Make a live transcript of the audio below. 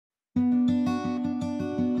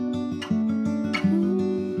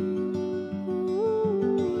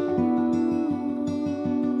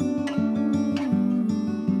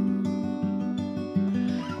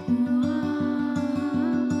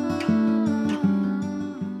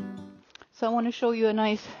So I want to show you a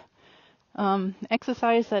nice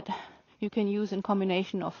exercise that you can use in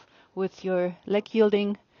combination with your leg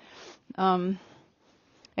yielding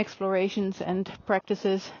explorations and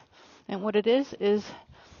practices. And what it is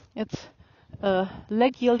it's a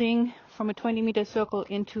leg yielding from a 20-meter circle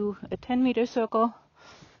into a 10-meter circle.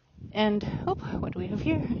 And what do we have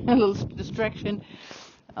here? A little distraction.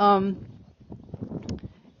 And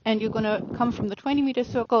you're going to come from the 20-meter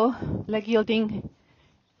circle, leg yielding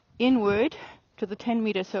inward to the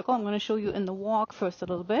 10-meter circle. I'm going to show you in the walk first a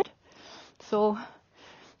little bit. So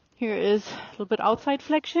here is a little bit outside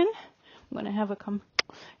flexion. I'm going to have her come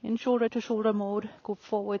in shoulder to shoulder mode, go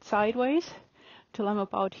forward sideways till I'm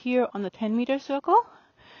about here on the 10-meter circle.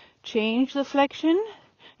 Change the flexion.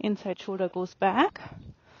 Inside shoulder goes back.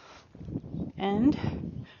 And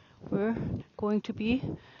we're going to be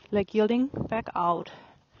leg yielding back out.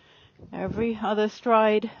 Every other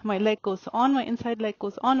stride, my leg goes on, my inside leg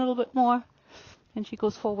goes on a little bit more. And she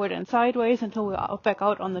goes forward and sideways until we're back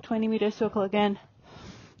out on the 20-meter circle again.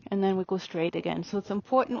 And then we go straight again. So it's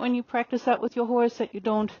important when you practice that with your horse that you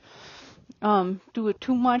don't do it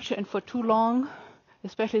too much and for too long.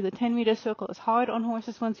 Especially the 10-meter circle is hard on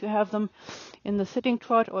horses once you have them in the sitting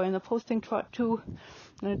trot or in the posting trot too. I'm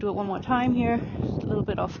going to do it one more time here. Just a little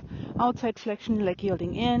bit of outside flexion, leg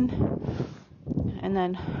yielding in. And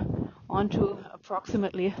then onto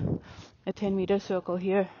approximately a 10-meter circle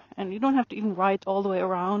here. And you don't have to even ride all the way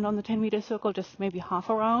around on the 10-meter circle, just maybe half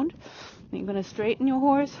around. And you're going to straighten your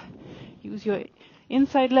horse. Use your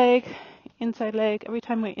inside leg. Every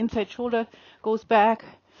time my inside shoulder goes back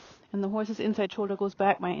and the horse's inside shoulder goes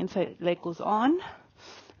back, my inside leg goes on.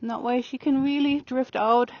 And that way she can really drift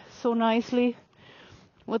out so nicely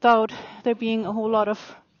without there being a whole lot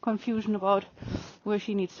of confusion about where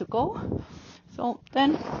she needs to go. So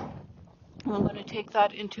then I'm going to take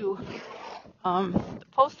that into the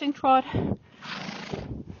posting trot.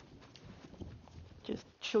 Just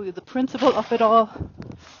show you the principle of it all.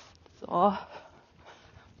 So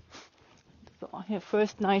here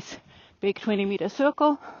first, nice big 20-meter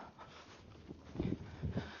circle.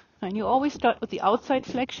 And you always start with the outside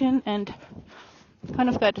flexion and kind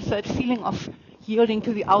of that feeling of yielding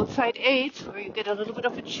to the outside aids where you get a little bit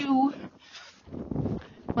of a chew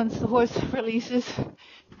once the horse releases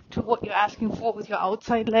to what you're asking for with your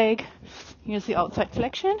outside leg. Here's the outside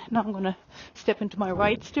flexion. Now I'm going to step into my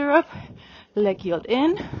right stirrup, leg yield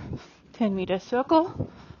in, 10-meter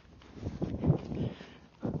circle.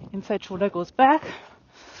 Inside shoulder goes back,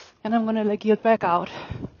 and I'm going to leg yield back out.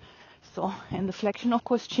 So, and the flexion, of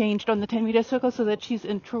course, changed on the 10-meter circle so that she's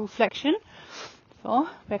in true flexion. So,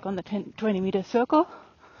 back on the 20-meter circle.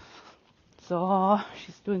 So,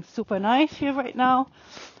 she's doing super nice here right now.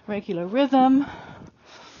 Regular rhythm.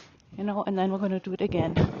 And then we're going to do it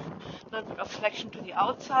again. A little bit of flexion to the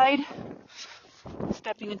outside.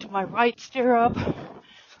 Stepping into my right stirrup.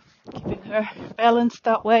 Keeping her balanced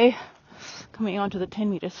that way. Coming onto the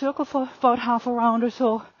 10-meter circle for about half a round or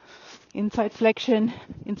so. Inside flexion,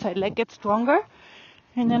 inside leg gets stronger,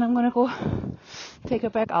 and then I'm going to go take her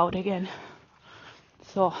back out again.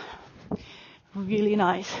 So, really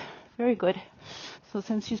nice. Very good. So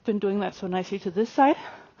since she's been doing that so nicely to this side,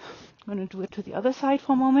 I'm going to do it to the other side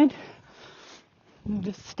for a moment. And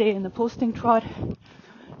just stay in the posting trot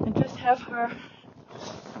and just have her,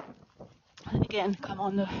 and again, come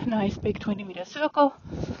on the nice big 20-meter circle.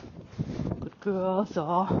 Good girl.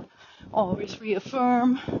 So, always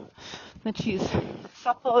reaffirm that she's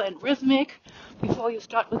supple and rhythmic before you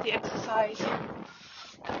start with the exercise.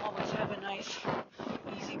 Always have a nice,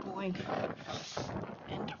 easygoing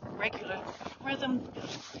and regular rhythm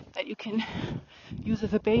that you can use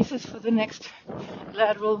as a basis for the next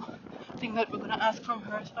lateral thing that we're going to ask from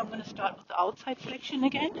her. So I'm going to start with the outside flexion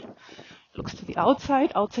again. Looks to the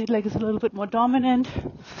outside. Outside leg is a little bit more dominant,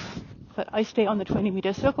 but I stay on the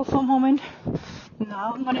 20-meter circle for a moment.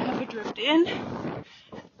 Now I'm going to have her drift in.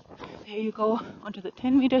 There you go, onto the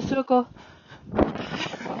 10-meter circle.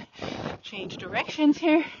 Change directions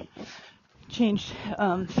here. Change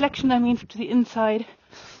flexion, to the inside.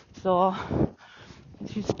 So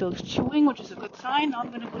she's still chewing, which is a good sign. Now I'm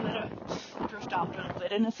going to go let her drift out a little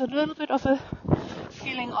bit. And it's a little bit of a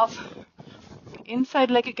feeling of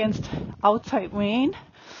inside leg against outside rein.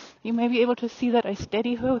 You may be able to see that I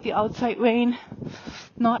steady her with the outside rein.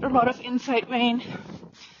 Not a lot of inside rein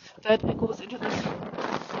that goes into this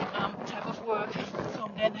type of work.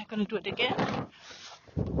 So then I'm going to do it again.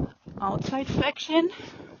 Outside flexion.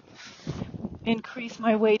 Increase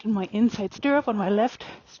my weight in my inside stirrup on my left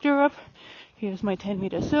stirrup. Here's my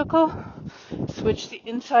 10-meter circle. Switch the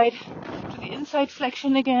inside to the inside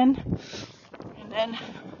flexion again. And then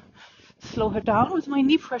slow her down with my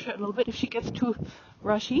knee pressure a little bit if she gets too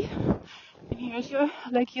rushy. And here's your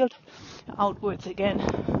leg yield outwards again.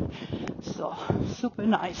 So, super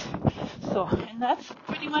nice. So, and that's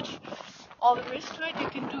pretty much all there is to it. You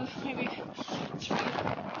can do maybe 3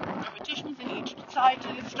 repetitions in each side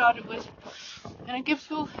to get started with. And it gives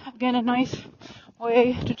you, again, a nice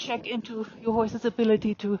way to check into your horse's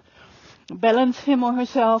ability to balance him or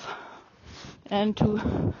herself and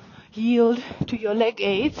to yield to your leg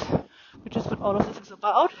aids, which is what all of this is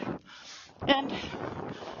about. And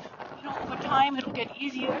over time it'll get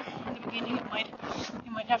easier. In the beginning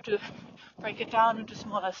you might have to break it down into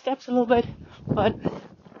smaller steps a little bit, but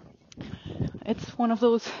it's one of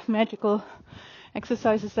those magical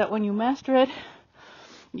exercises that when you master it,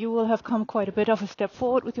 you will have come quite a bit of a step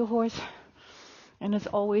forward with your horse. And it's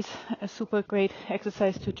always a super great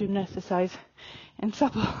exercise to gymnasticize and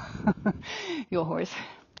supple your horse.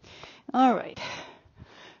 All right.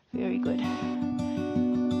 Very good.